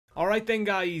Alright then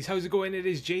guys, how's it going? It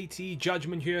is JT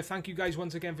Judgment here. Thank you guys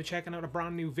once again for checking out a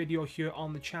brand new video here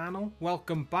on the channel.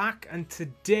 Welcome back, and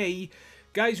today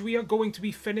guys we are going to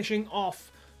be finishing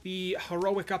off the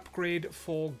heroic upgrade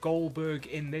for Goldberg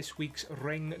in this week's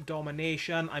Ring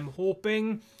Domination. I'm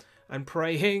hoping and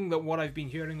praying that what I've been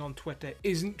hearing on Twitter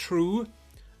isn't true,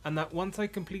 and that once I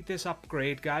complete this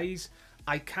upgrade guys,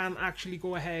 I can actually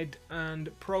go ahead and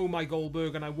pro my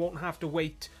Goldberg, and I won't have to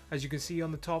wait, as you can see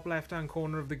on the top left hand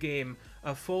corner of the game,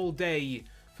 a full day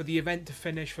for the event to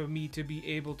finish for me to be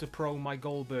able to pro my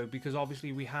Goldberg, because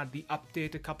obviously we had the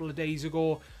update a couple of days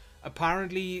ago.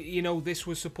 Apparently, you know, this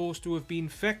was supposed to have been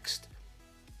fixed.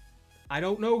 I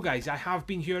don't know guys, I have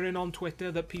been hearing on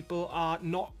Twitter that people are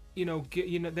not,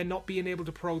 they're not being able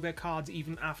to pro their cards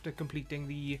even after completing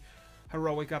the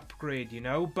heroic upgrade, you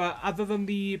know. But other than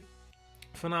the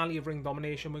finale of Ring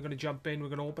Domination, we're going to jump in. We're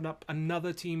going to open up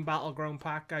another Team Battleground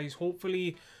pack, guys.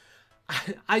 Hopefully,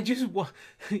 I just want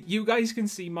you guys can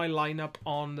see my lineup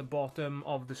on the bottom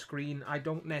of the screen. I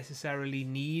don't necessarily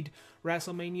need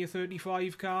WrestleMania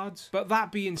 35 cards, but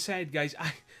that being said, guys,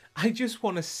 I just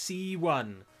want to see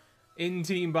one in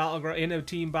Team Battleground, in a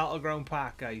Team Battleground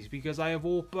pack, guys, because I have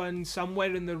opened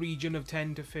somewhere in the region of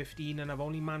 10 to 15, and I've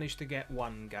only managed to get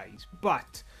one, guys.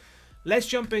 But let's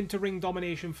jump into Ring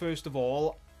Domination first of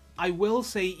all. I will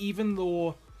say, even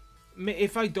though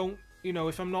if I don't,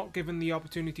 if I'm not given the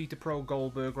opportunity to pro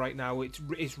Goldberg right now,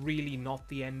 it's really not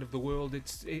the end of the world.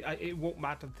 It won't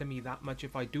matter to me that much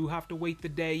if I do have to wait the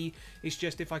day. It's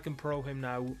just if I can pro him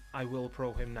now, I will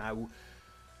pro him now.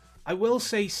 I will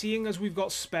say, seeing as we've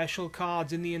got special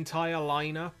cards in the entire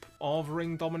lineup of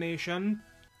Ring Domination,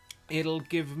 it'll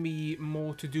give me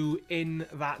more to do in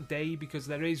that day, because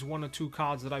there is one or two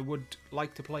cards that I would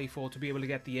like to play for to be able to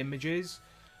get the images.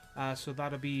 So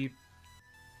that'll be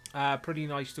pretty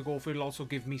nice to go for. It'll also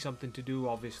give me something to do,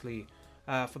 obviously,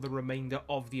 for the remainder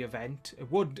of the event.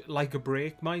 It would like a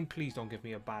break. Mind, please don't give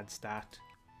me a bad stat.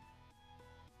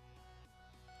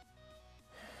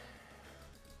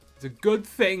 It's a good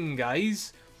thing,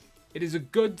 guys. It is a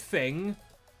good thing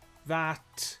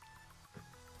that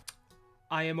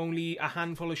I am only a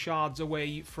handful of shards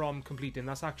away from completing.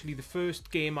 That's actually the first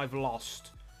game I've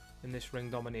lost in this Ring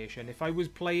Domination. If I was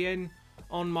playing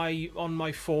on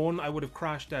my phone, I would have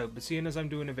crashed out. But seeing as I'm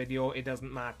doing a video, it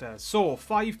doesn't matter. So,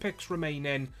 5 picks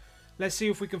remaining. Let's see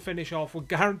if we can finish off. We're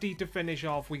guaranteed to finish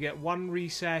off. We get 1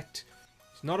 reset.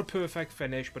 It's not a perfect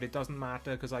finish, but it doesn't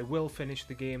matter because I will finish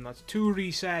the game. That's 2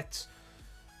 resets.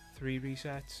 3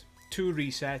 resets. 2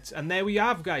 resets, and there we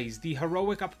have, guys. The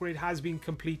heroic upgrade has been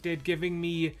completed, giving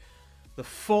me the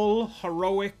full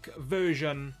heroic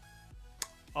version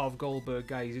of Goldberg,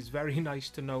 guys. It's very nice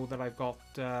to know that I've got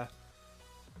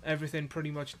everything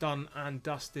pretty much done and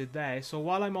dusted there. So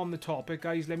while I'm on the topic,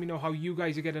 guys, let me know how you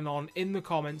guys are getting on in the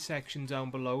comment section down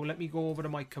below. Let me go over to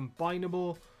my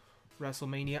combinable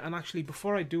WrestleMania, and actually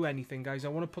before I do anything, guys, I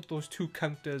want to put those 2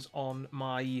 counters on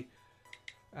my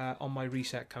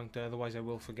reset counter, otherwise I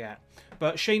will forget.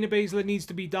 But Shayna Baszler needs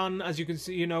to be done. As you can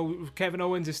see, Kevin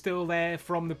Owens is still there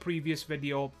from the previous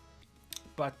video.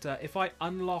 But if I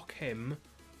unlock him,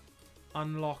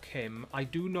 I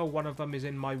do know one of them is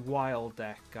in my wild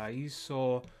deck, guys.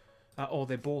 So, or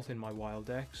they're both in my wild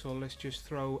deck. So let's just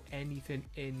throw anything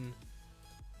in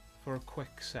for a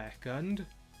quick second.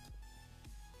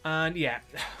 And yeah.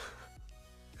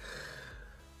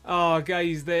 Oh,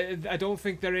 guys, I don't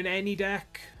think they're in any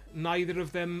deck. Neither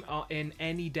of them are in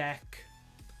any deck.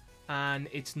 And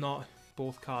it's not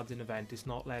both cards in event. It's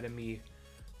not letting me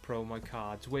pro my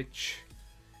cards, which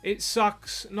it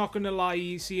sucks, not going to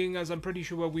lie, seeing as I'm pretty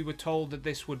sure we were told that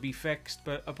this would be fixed,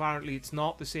 but apparently it's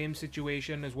not. The same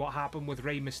situation as what happened with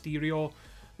Rey Mysterio.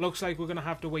 Looks like we're going to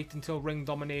have to wait until Ring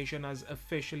Domination has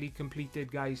officially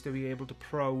completed, guys, to be able to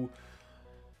pro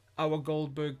our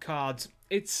Goldberg cards.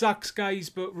 It sucks, guys,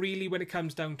 but really when it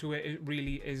comes down to it, it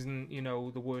really isn't,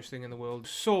 the worst thing in the world.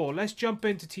 So let's jump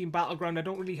into Team Battleground. I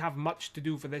don't really have much to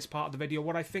do for this part of the video.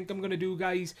 What I think I'm going to do,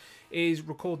 guys, is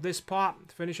record this part,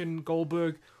 finishing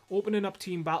Goldberg, opening up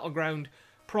Team Battleground,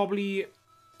 probably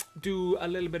do a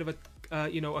little bit of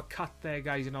a cut there,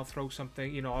 guys, and I'll throw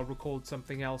something, I'll record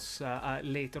something else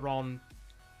later on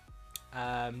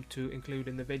to include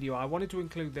in the video. I wanted to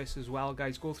include this as well,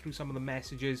 guys, go through some of the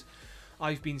messages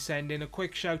I've been sending. A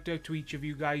quick shout out to each of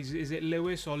you guys. Is it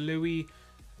Lewis or Louis?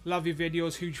 Love your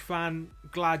videos, huge fan,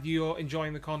 glad you're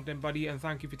enjoying the content, buddy, and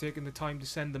thank you for taking the time to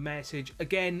send the message.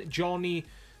 Again, Johnny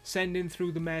sending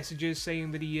through the messages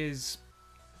saying that he is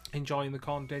enjoying the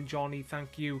content. Johnny,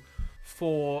 thank you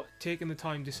for taking the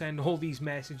time to send all these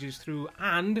messages through,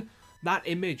 and that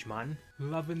image, man,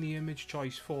 loving the image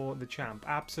choice for the champ,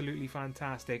 absolutely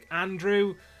fantastic.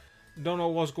 Andrew, Don't know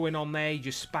what's going on there. He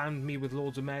just spammed me with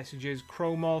loads of messages.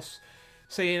 Chromos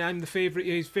saying I'm his favorite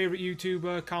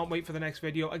YouTuber. Can't wait for the next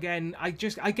video. Again, I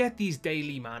get these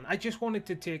daily, man. I just wanted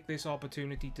to take this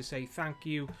opportunity to say thank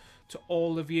you to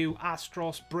all of you.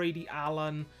 Astros, Brady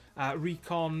Allen,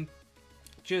 Recon.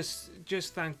 Just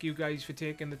thank you guys for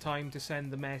taking the time to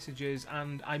send the messages,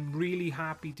 and I'm really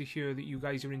happy to hear that you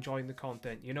guys are enjoying the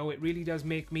content. You know, it really does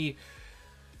make me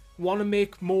want to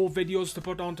make more videos to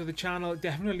put onto the channel. It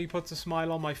definitely puts a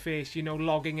smile on my face, you know,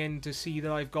 logging in to see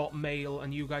that I've got mail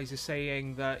and you guys are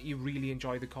saying that you really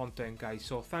enjoy the content, guys.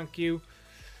 So thank you.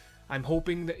 I'm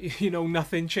hoping that, you know,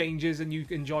 nothing changes and you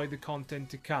enjoy the content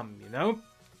to come, you know.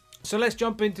 So let's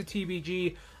jump into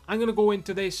TBG. I'm going to go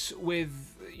into this with,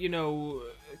 you know,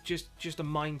 just a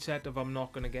mindset of I'm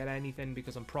not going to get anything,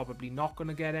 because I'm probably not going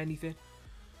to get anything.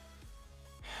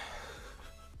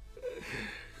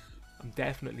 I'm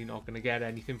definitely not going to get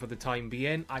anything for the time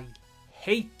being. I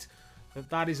hate that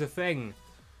that is a thing.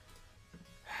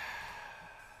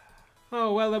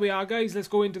 Oh, well, there we are, guys. Let's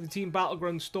go into the Team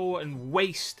Battleground store and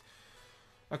waste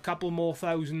a couple more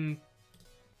thousand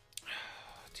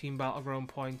Team Battleground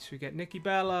points. We get Nikki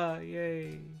Bella.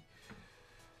 Yay.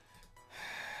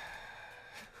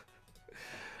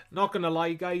 Not gonna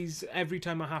lie, guys, every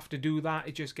time I have to do that,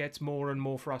 it just gets more and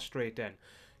more frustrating.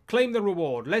 Claim the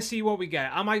reward. Let's see what we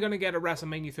get. Am I gonna get a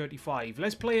WrestleMania 35?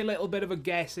 Let's play a little bit of a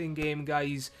guessing game,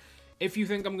 guys. If you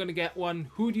think I'm gonna get one,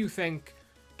 who do you think?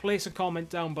 Place a comment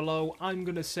down below. I'm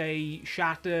gonna say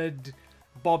Shattered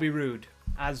Bobby Roode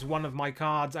as one of my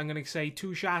cards. I'm gonna say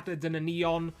 2 Shattered and a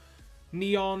Neon.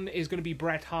 Neon is gonna be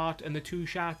Bret Hart, and the 2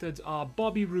 Shattered are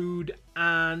Bobby Roode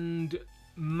and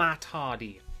Matt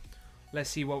Hardy. Let's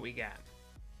see what we get.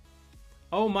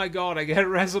 Oh my god, I get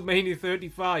WrestleMania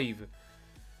 35.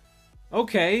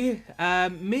 Okay,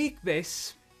 make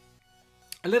this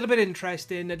a little bit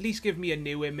interesting. At least give me a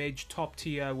new image. Top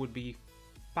tier would be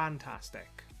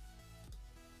fantastic.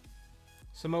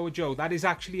 Samoa Joe. That is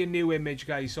actually a new image,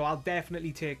 guys, so I'll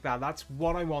definitely take that. That's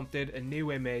what I wanted, a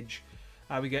new image.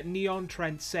 We get Neon,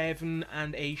 Trent 7,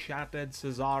 and a Shattered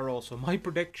Cesaro. So my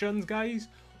predictions, guys,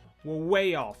 were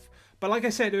way off. But like I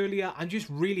said earlier, I'm just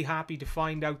really happy to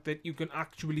find out that you can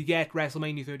actually get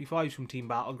WrestleMania 35s from Team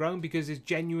Battleground, because it's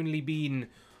genuinely been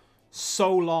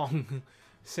so long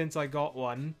since I got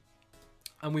one.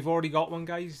 And we've already got one,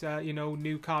 guys. You know,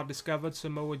 new card discovered.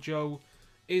 Samoa Joe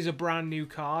is a brand new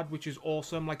card, which is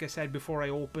awesome. Like I said before I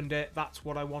opened it, that's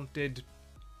what I wanted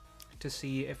to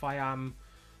see if I am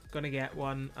going to get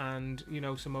one. And, you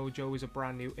know, Samoa Joe is a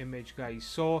brand new image, guys.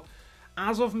 So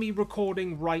as of me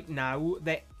recording right now,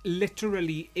 there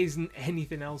literally isn't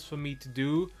anything else for me to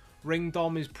do. Ring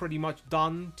Dom is pretty much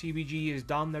done. TBG is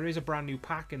done. There is a brand new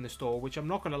pack in the store, which I'm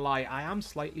not going to lie, I am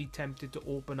slightly tempted to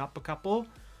open up a couple,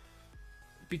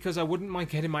 because I wouldn't mind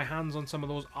getting my hands on some of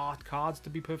those art cards, to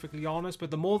be perfectly honest. But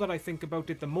the more that I think about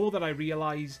it, the more that I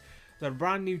realise that a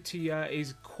brand new tier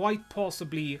is quite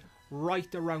possibly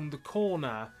right around the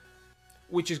corner,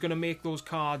 which is going to make those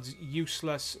cards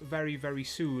useless very, very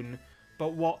soon.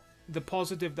 But what the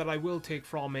positive that I will take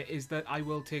from it is that I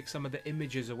will take some of the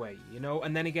images away, you know?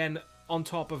 And then again, on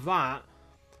top of that,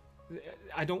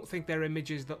 I don't think they're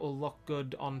images that will look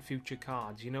good on future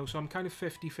cards, you know? So I'm kind of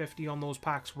 50-50 on those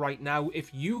packs right now. If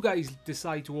you guys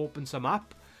decide to open some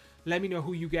up, let me know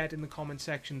who you get in the comment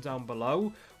section down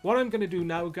below. What I'm going to do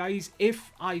now, guys, if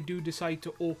I do decide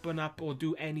to open up or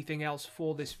do anything else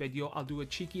for this video, I'll do a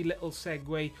cheeky little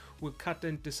segue. We'll cut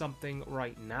into something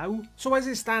right now. So as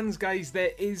it stands, guys,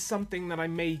 there is something that I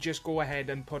may just go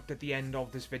ahead and put at the end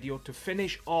of this video to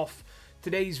finish off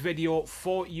today's video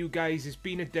for you guys. It's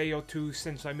been a day or two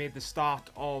since I made the start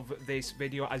of this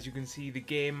video. As you can see, the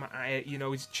game, you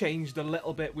know, it's changed a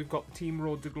little bit. We've got Team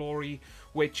Road to Glory,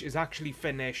 which is actually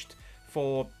finished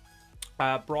for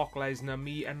Brock Lesnar.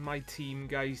 Me and my team,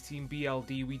 guys, Team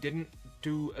BLD, we didn't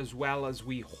do as well as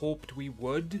we hoped we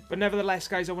would. But nevertheless,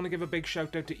 guys, I want to give a big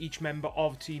shout out to each member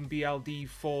of Team BLD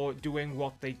for doing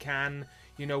what they can.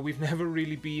 You know, we've never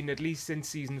really been, at least since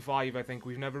Season 5, I think,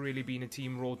 we've never really been a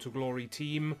Team Road to Glory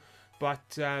team.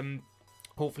 But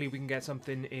hopefully we can get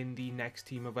something in the next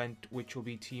team event, which will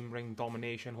be Team Ring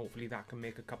Domination. Hopefully that can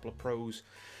make a couple of pros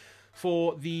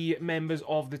for the members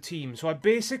of the team. So I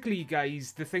basically,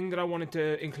 guys, the thing that I wanted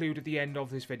to include at the end of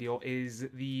this video is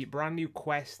the brand new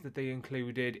quest that they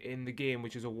included in the game,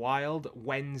 which is a Wild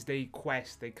Wednesday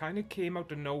quest. They kind of came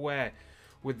out of nowhere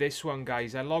with this one,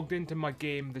 guys. I logged into my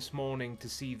game this morning to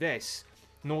see this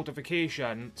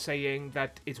notification saying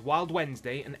that it's Wild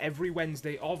Wednesday, and every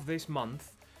Wednesday of this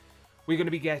month we're going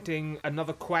to be getting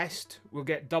another quest. We'll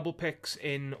get double picks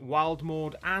in Wild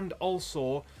mode, and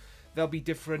also there'll be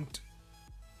different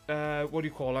what do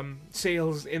you call them,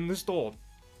 sales in the store.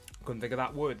 Couldn't think of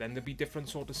that word then. There'd be different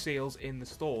sort of sales in the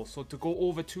store. So to go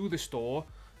over to the store,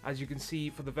 as you can see,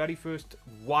 for the very first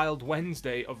Wild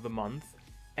Wednesday of the month,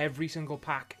 every single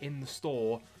pack in the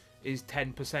store is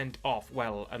 10% off.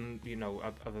 Well, and you know,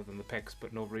 other than the picks,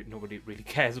 but nobody really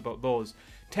cares about those.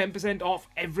 10% off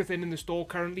everything in the store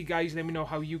currently, guys. Let me know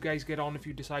how you guys get on if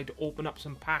you decide to open up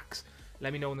some packs.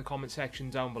 Let me know in the comment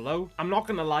section down below. I'm not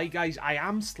gonna lie, guys, I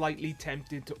am slightly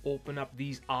tempted to open up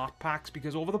these art packs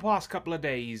because over the past couple of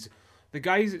days, the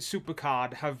guys at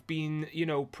Supercard have been, you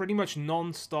know, pretty much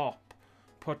non-stop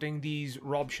putting these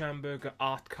Rob Schamberger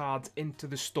art cards into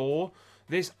the store.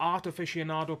 This Art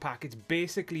Aficionado pack, it's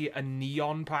basically a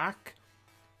neon pack,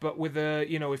 but with a,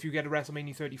 you know, if you get a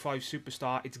WrestleMania 35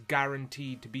 Superstar, it's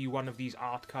guaranteed to be one of these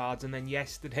art cards. And then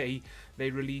yesterday,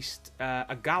 they released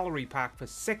a gallery pack for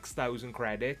 6,000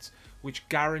 credits, which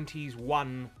guarantees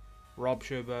one Rob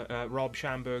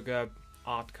Schamberger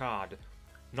art card.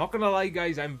 Not gonna lie,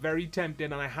 guys, I'm very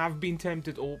tempted, and I have been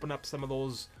tempted to open up some of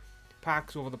those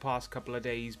packs over the past couple of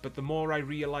days, but the more I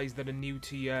realise that a new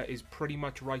tier is pretty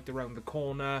much right around the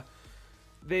corner,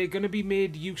 they're going to be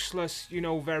made useless, you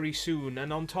know, very soon.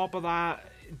 And on top of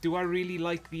that, do I really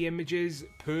like the images?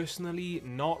 Personally,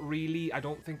 not really. I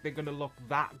don't think they're going to look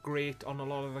that great on a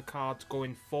lot of the cards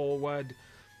going forward.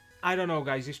 I don't know,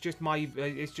 guys. It's just my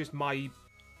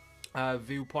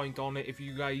viewpoint on it. If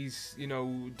you guys, you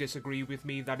know, disagree with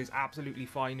me, that is absolutely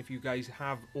fine. If you guys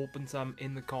have opened some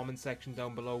in the comment section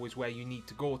down below is where you need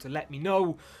to go to let me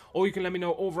know, or you can let me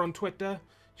know over on Twitter,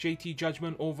 JT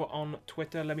Judgment over on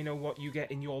Twitter. Let me know what you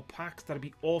get in your packs. That'd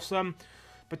be awesome.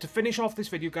 But to finish off this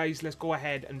video, guys, let's go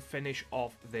ahead and finish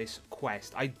off this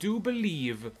quest. I do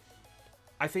believe,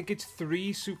 I think it's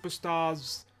 3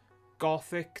 Superstars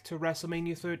Gothic to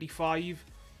WrestleMania 35.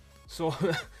 So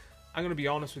I'm going to be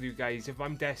honest with you guys, if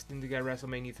I'm destined to get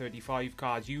WrestleMania 35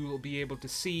 cards, you will be able to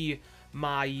see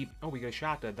my... Oh, we got a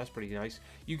Shattered, that's pretty nice.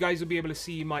 You guys will be able to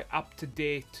see my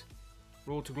up-to-date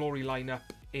Road to Glory lineup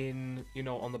in, you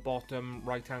know, on the bottom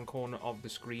right-hand corner of the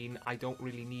screen. I don't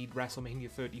really need WrestleMania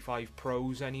 35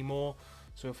 Pros anymore,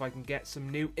 so if I can get some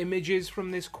new images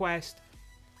from this quest,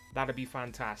 that'd be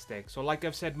fantastic. So like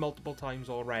I've said multiple times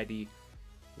already,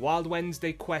 Wild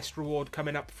Wednesday quest reward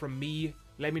coming up from me.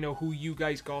 Let me know who you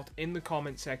guys got in the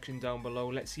comment section down below.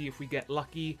 Let's see if we get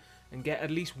lucky and get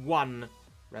at least one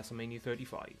WrestleMania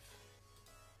 35.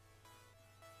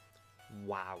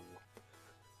 Wow.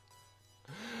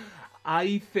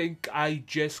 I think I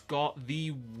just got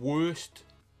the worst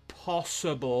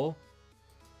possible...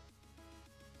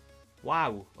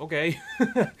 Wow, okay.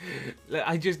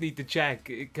 I just need to check.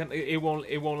 It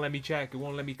won't let me check. It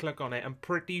won't let me click on it. I'm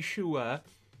pretty sure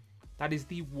that is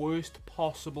the worst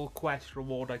possible quest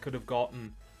reward I could have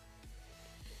gotten.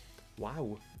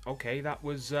 Wow. Okay, that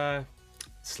was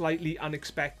slightly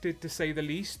unexpected to say the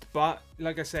least. But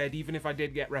like I said, even if I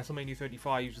did get WrestleMania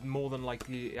 35s, more than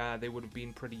likely they would have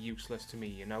been pretty useless to me,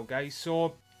 you know, guys.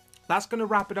 So that's going to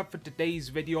wrap it up for today's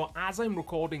video. As I'm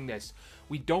recording this,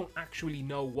 we don't actually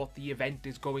know what the event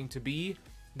is going to be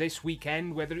this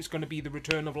weekend, whether it's going to be the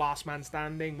return of Last Man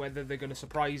Standing, whether they're going to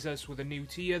surprise us with a new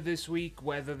tier this week,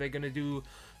 whether they're going to do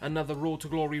another Road to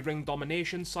Glory ring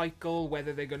domination cycle,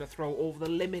 whether they're going to throw Over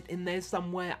the Limit in there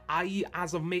somewhere. I,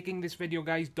 as of making this video,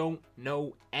 guys, don't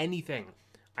know anything.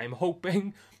 I'm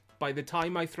hoping by the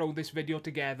time I throw this video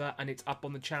together and it's up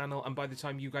on the channel, and by the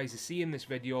time you guys are seeing this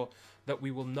video, that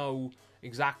we will know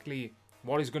exactly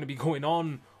what is going to be going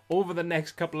on over the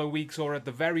next couple of weeks, or at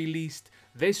the very least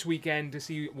this weekend, to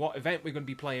see what event we're going to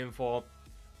be playing for.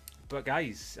 But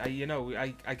guys,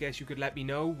 I guess you could let me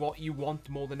know what you want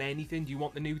more than anything. Do you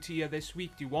want the new tier this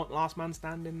week? Do you want Last Man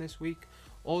Standing this week?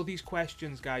 All these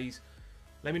questions, guys,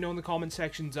 let me know in the comment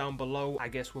section down below. I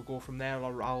guess we'll go from there.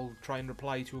 I'll try and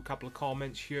reply to a couple of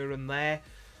comments here and there.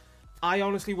 I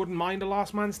honestly wouldn't mind a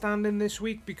Last Man Standing this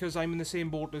week, because I'm in the same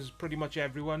boat as pretty much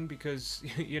everyone, because,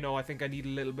 you know, I think I need a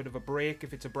little bit of a break.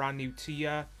 If it's a brand new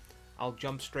tier, I'll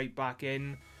jump straight back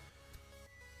in.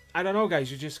 I don't know,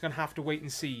 guys. You're just going to have to wait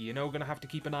and see, you know. Going to have to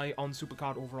keep an eye on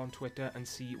Supercard over on Twitter and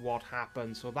see what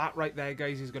happens. So that right there,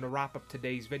 guys, is going to wrap up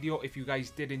today's video. If you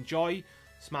guys did enjoy,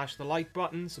 smash the like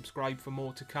button, subscribe for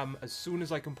more to come as soon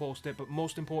as I can post it. But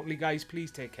most importantly, guys,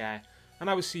 please take care, and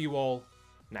I will see you all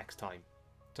next time.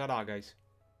 Ta-da, guys.